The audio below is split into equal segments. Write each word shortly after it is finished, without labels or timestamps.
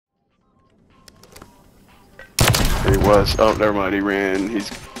he was. Oh, never mind. He ran. He's.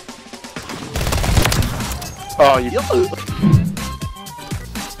 Oh, you.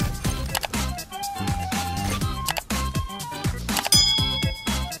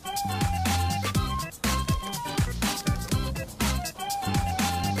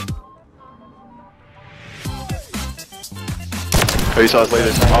 Oh, you saw us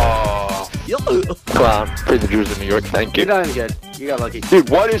later. Oh. Clown. Free the Jews in New York. Thank you. You're not even good. You got lucky. Dude,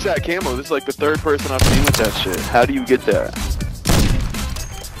 what is that camo? This is like the third person I've seen with that shit. How do you get that?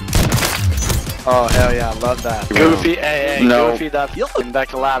 Oh, hell yeah. I love that. Goofy, hey, No. Goofy, that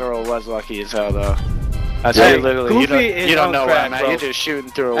collateral was lucky as hell, though. That's Hey, literally, you don't know crack, where I'm at. bro. You're just shooting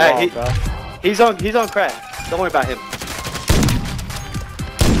through a wall, bro. He's on crack. Don't worry about him.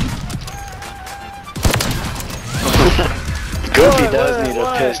 Goofy does need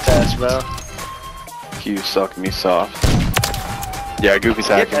a piss test, bro. You suck me soft. Yeah, Goofy's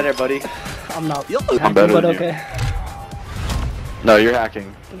Get hacking. better, buddy. I'm not. I'm better but than okay. you. No, you're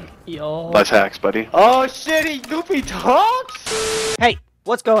hacking. Yo. Less hacks, buddy. Oh shit, he Goofy talks? Hey,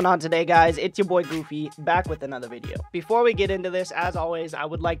 what's going on today, guys? It's your boy Goofy, back with another video. Before we get into this, as always, I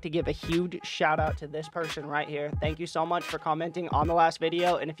would like to give a huge shout out to this person right here. Thank you so much for commenting on the last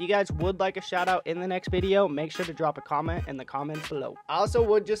video, and if you guys would like a shout out in the next video, make sure to drop a comment in the comments below. I also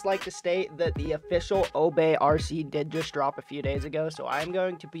would just like to state that the official Obey RC did just drop a few days ago, so I'm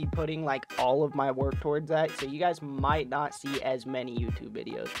going to be putting like all of my work towards that, so you guys might not see as many YouTube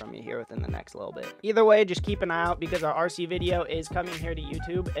videos from me here within the next little bit. Either way, just keep an eye out because our RC video is coming here to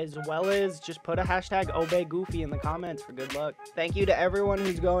YouTube, as well as just put a hashtag Obey Goofy in the comments for good luck. Thank you to everyone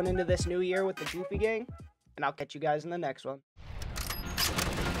who's going into this new year with the Goofy gang, and I'll catch you guys in the next one.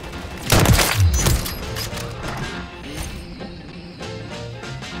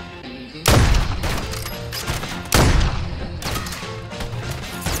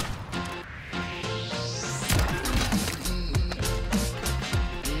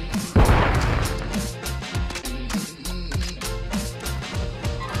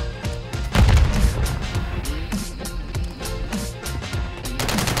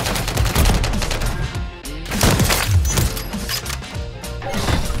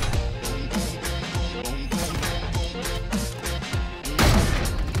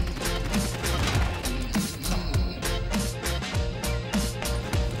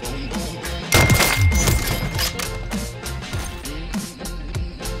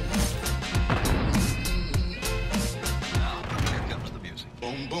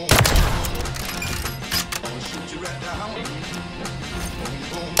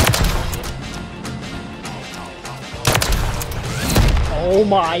 Oh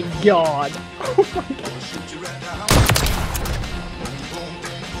my god.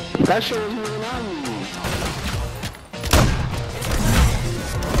 That shit was really loud.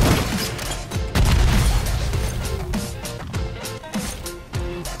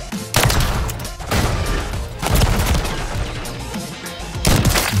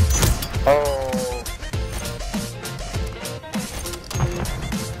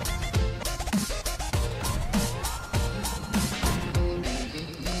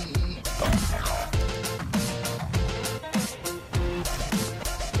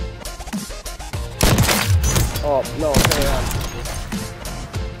 Oh, no, carry on.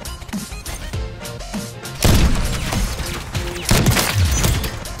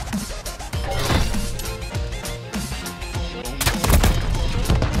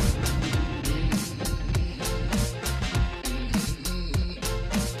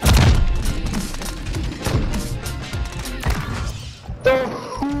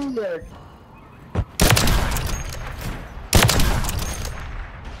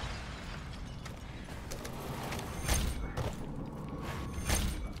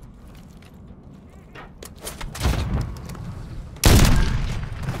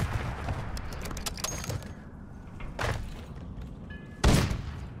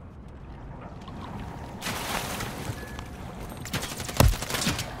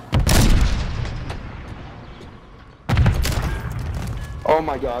 Oh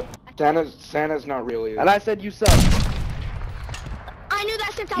my god. Santa's not real either. And I said you suck. I knew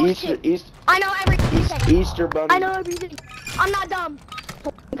that since I was a kid. Easter I know everything. Easter bunny. I know everything. I'm not dumb.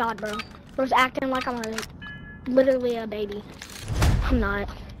 Oh my god, bro. I was acting like I'm literally a baby. I'm not.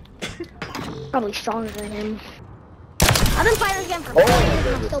 Probably stronger than him. I've been playing this game for 4 years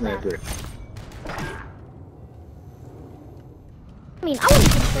and I'm still bad. I mean, I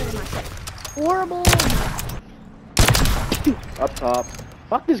wouldn't consider myself horrible. Up top.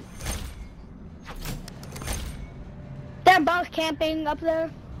 Fuck this. They're both camping up there.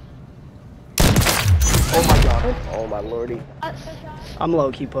 Oh my god. Oh my lordy. I'm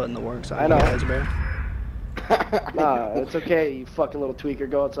low-key putting the works on I know. you guys, bro. Nah, it's okay, you fucking little tweaker.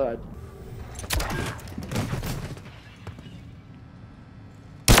 Go outside.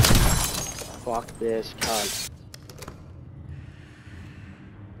 Fuck this cunt.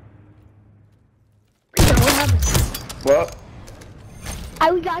 What happened? What?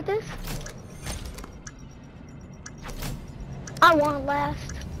 We got this. I want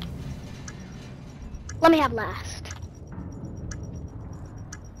last. Let me have last.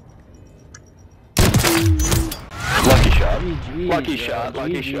 Lucky shot. GG's, Lucky bro. shot.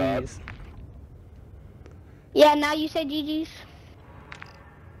 Lucky shot. GG's. Yeah, now you say GG's.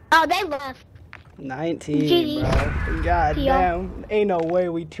 Oh, they left. 19, GG's. bro. God damn. Ain't no way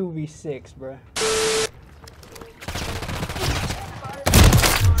we 2v6, bro.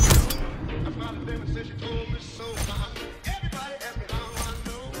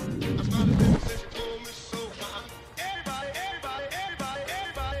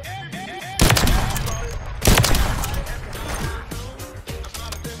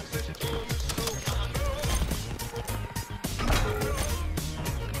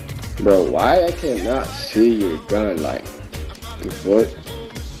 Bro, why I cannot see your gun? Like, what?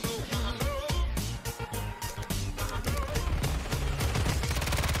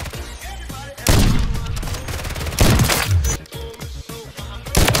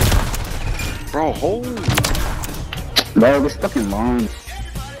 Bro, holy. Bro, this fucking long.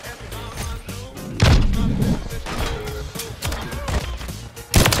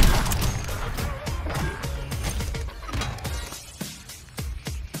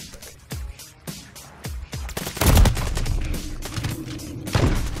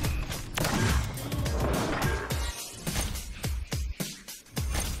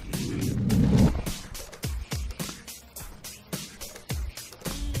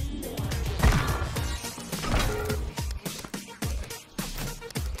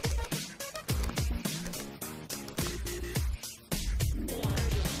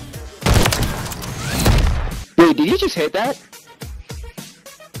 Wait, did you just hit that?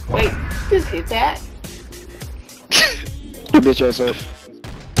 Wait, just hit that? You bitch ass up.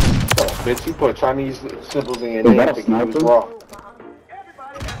 Oh, bitch, you put Chinese symbols in your Is name that a thinking you was sniper? raw.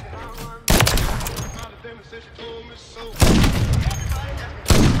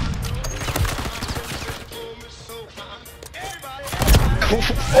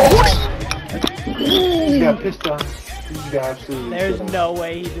 You got pissed off. You got absolutely There's pissed no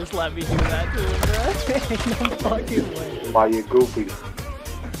way he just let me do that to him, bro. Ain't no fucking way. off by your goofy.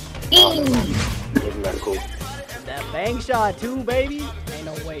 Isn't that cool? That bang shot too, baby. Ain't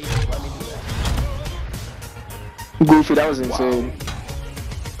no way he just let me do that. Goofy, that was insane.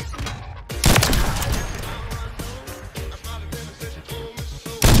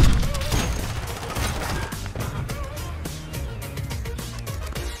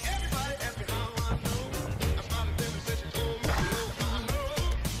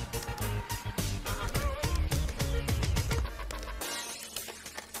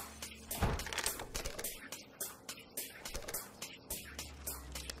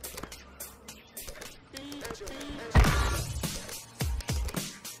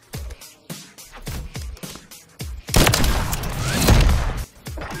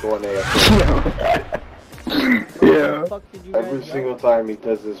 Going there. Yeah. Fuck did you guys Every do? single time he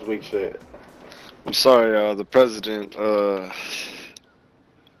does this weak shit. I'm sorry, the president,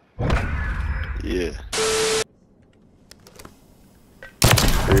 yeah.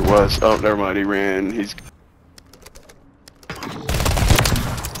 There he was. Oh, never mind, he ran. He's...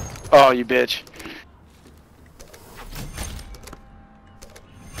 Oh, you bitch.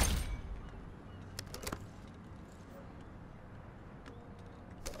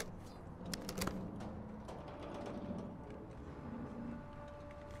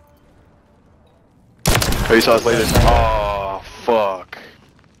 Oh, you saw us later. Oh, fuck.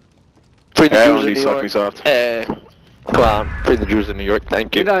 Free the Yeah, I Jews don't in need New suck York. me soft. Hey, come on. Free the Jews in New York.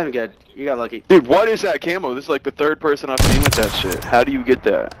 Thank You're you. not even good. You got lucky. Dude, what is that camo? This is like the third person I've seen with that shit. How do you get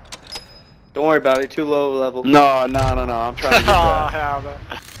that? Don't worry about it. Too low level. No, no, no, no. I'm trying to get Oh, that. hell no.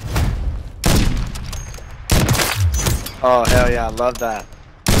 Oh, hell yeah. I love that.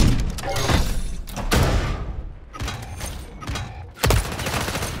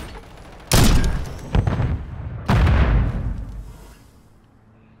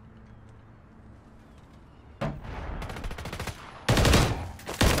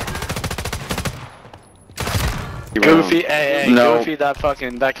 Goofy, hey, No. Goofy,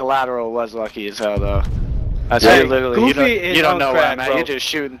 that collateral was lucky as hell, though. That's Hey, you literally, Goofy is you don't on know crack, where I'm at. bro. You're just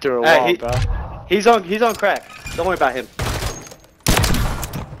shooting through a Hey, wall, bro. He's on crack. Don't worry about him.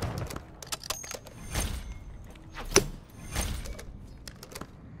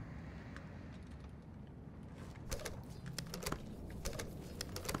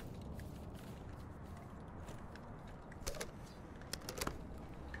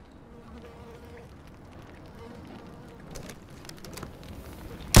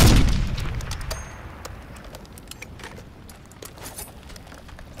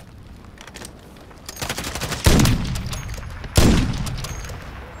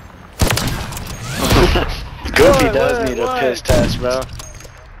 piss test, bro.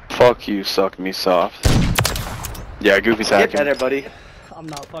 Fuck you, suck me soft. Yeah, Goofy's Get hacking. better, buddy. I'm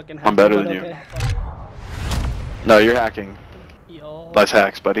not fucking I'm better than you. No, you're hacking. Yo. Less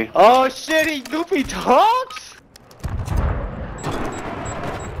hacks, buddy. Oh shit, he Goofy talks?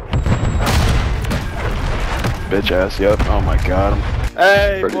 Bitch ass, yep. Oh my god.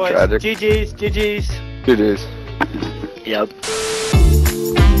 Hey, Pretty boys. tragic. GG's, GG's. It is. Yep.